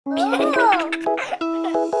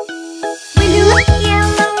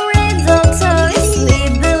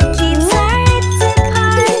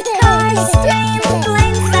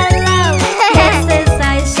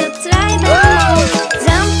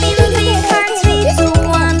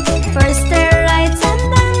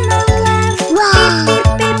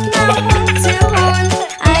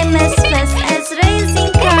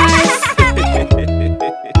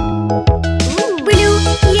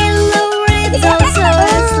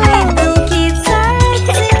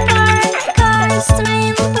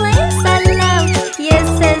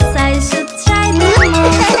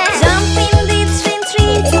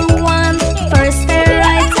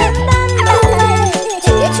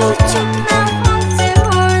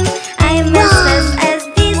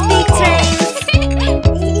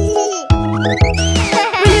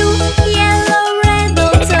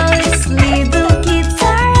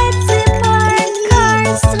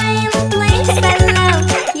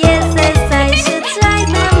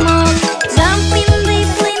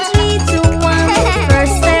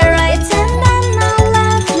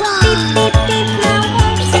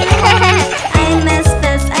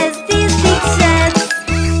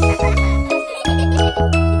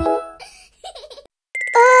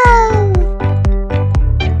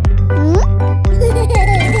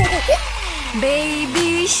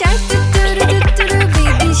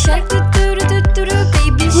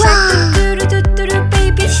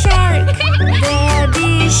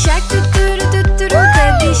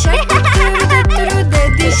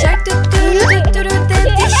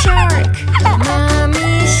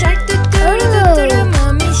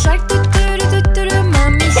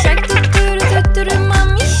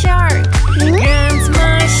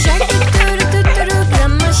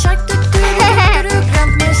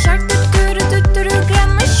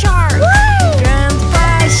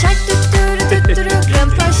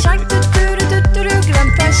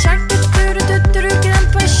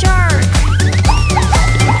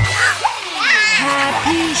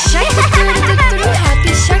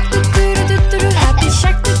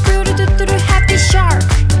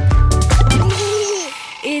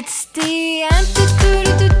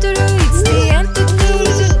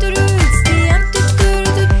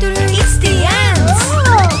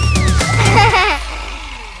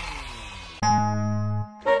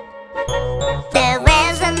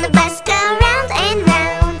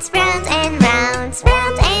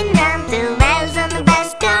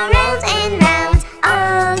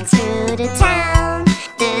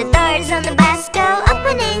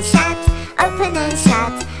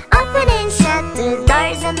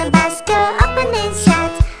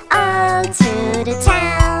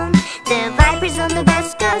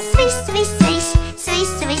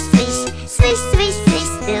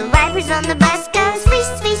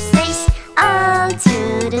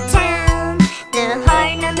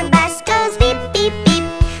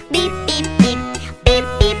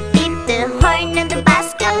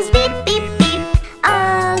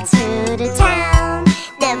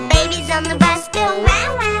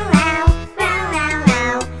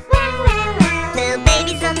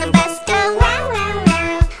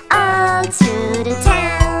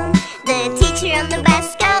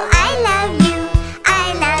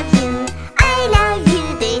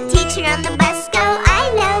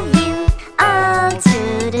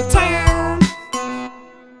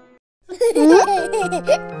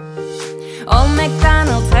Old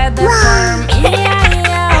MacDonald had a farm,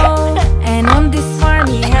 E-I-E-I-O. And on this farm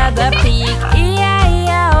he had a pig,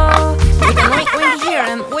 E-I-E-I-O. With a wink wink here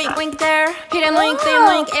and wink wink there, here and wink there,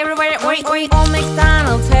 wink everywhere, wink wink. Old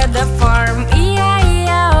MacDonald had a farm,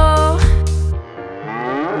 E-I-E-I-O.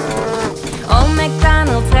 Old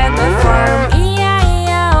MacDonald had a farm,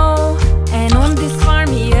 E-I-E-I-O. And on this farm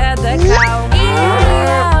he had a cow,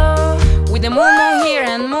 E-I-E-I-O. With a moo-moo here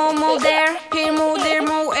and moo-moo there, here moo, there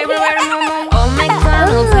moo, everywhere moo moo. Old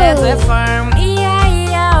MacDonald had a farm,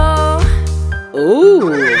 E-I-E-I-O.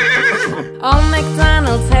 Ooh. Old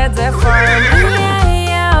MacDonald had a farm,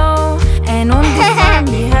 E-I-E-I-O. And on the farm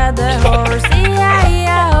he had a horse,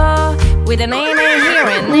 E-I-E-I-O. With a neigh-neigh here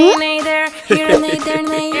and neigh-neigh there, here and neigh, there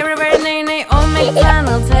neigh, everywhere neigh-neigh. Old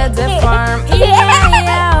MacDonald had a farm,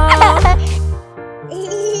 E-I-E-I-O.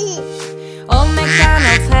 Old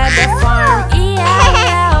MacDonald had a farm,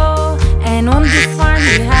 E-I-E-I-O. And on this farm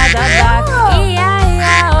he had a duck,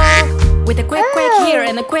 E-I-E-I-O. With a quick quick here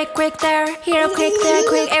and a quick quick there, here a quick, there a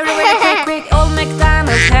quick, everywhere quick quick. Old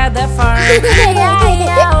MacDonald had a farm,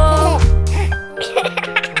 E-I-E-I-O.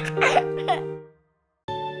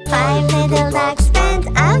 Five little ducks went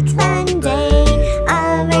out one day,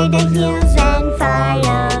 over the hills and far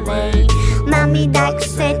away. Mommy duck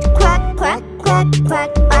said quack, quack, quack,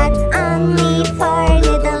 quack, but only 4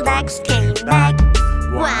 little ducks came back.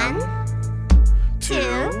 1,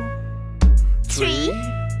 2, 3,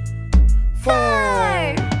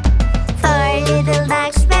 4. 4 little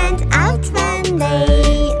ducks went out one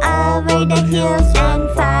day, over the hills and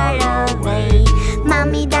far away.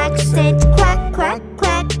 Mommy duck said quack, quack,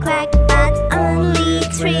 quack, quack, but only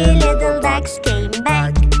 3 little ducks came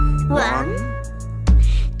back. 1,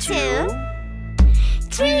 2,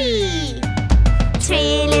 3.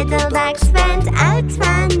 3 little ducks went out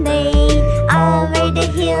one day, over the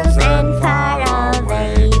hills and far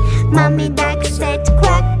away. Mommy duck said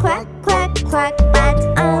quack, quack, quack, quack, but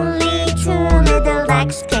only 2 little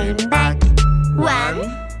ducks came back. 1,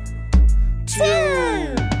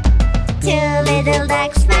 2. 2 little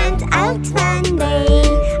ducks went out one day,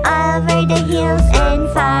 over the hills and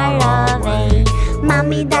far away.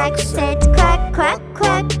 Mommy duck said quack, quack,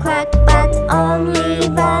 quack, quack, but only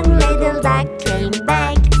 1 little duck came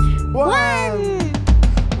back. 1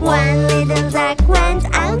 little duck went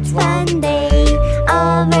out one day,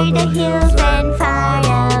 over the hills and far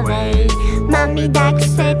away. Mommy duck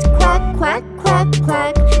said quack, quack, quack,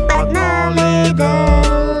 quack, but no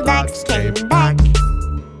little ducks came back.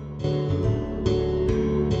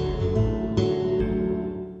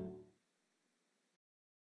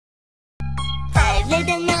 Five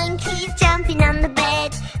little monkeys jumping on the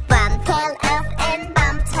bed. One fell off and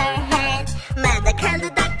bumped her head. Mother called the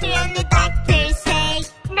doctor and the doctor said,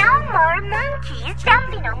 "No more monkeys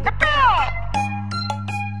jumping on the bed."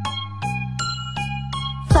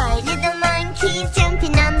 4 little monkeys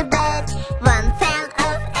jumping on the bed. One fell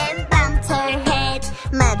off and bumped her head.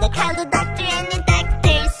 Mother called the doctor and the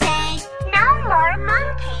doctor said, "No more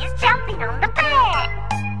monkeys jumping on the bed."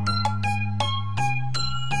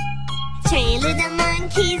 3 little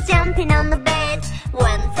monkeys jumping on the bed.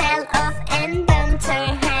 One fell off and bumped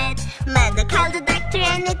her head. Mother called the doctor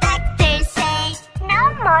and the doctor said, "No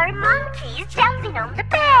more monkeys jumping on the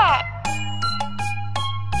bed."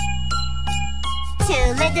 2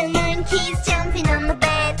 little monkeys jumping on the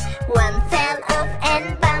bed. One fell off and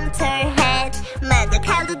bumped her head. Mother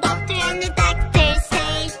called the doctor and the doctor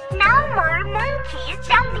said, "No more monkeys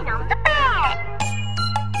jumping on the bed."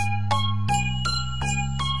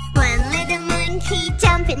 1 little monkey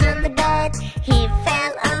jumping on the bed. He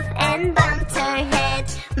fell off and bumped her head.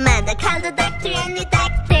 Mother called the doctor and the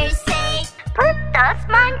doctor said, "Put those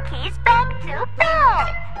monkeys back to bed."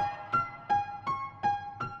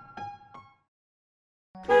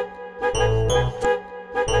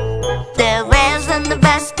 The wheels on the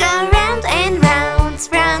bus go round and round,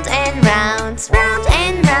 round and round, round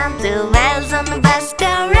and round. The wheels on the bus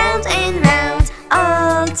go round and round,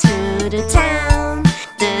 all through the town.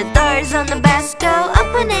 The doors on the bus go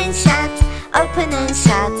open and shut, open and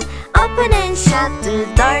shut, open and shut. The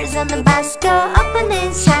doors on the bus go open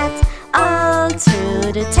and shut, all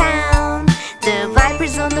through the town. The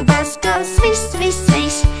wipers on the bus go swish, swish,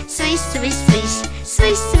 swish, swish, swish, swish,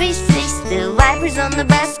 swish, swish, swish. The wipers on the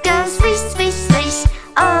bus go swish, swish, swish,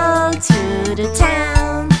 all through the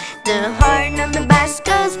town. The horn on the bus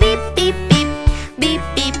goes beep, beep, beep, beep,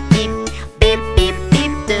 beep, beep, beep, beep,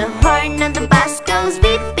 beep. The horn on the bus goes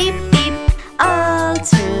beep, beep, beep, all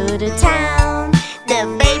through the town. The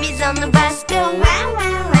babies on the bus go wow,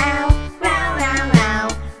 wow, wow, wow, wow, wow,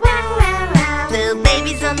 wow, wow, wow. The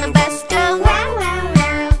babies on the bus go wow, wow,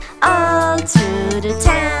 wow, all through the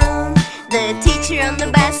town. The teacher on the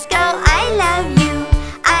bus go, I love you,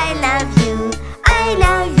 I love you.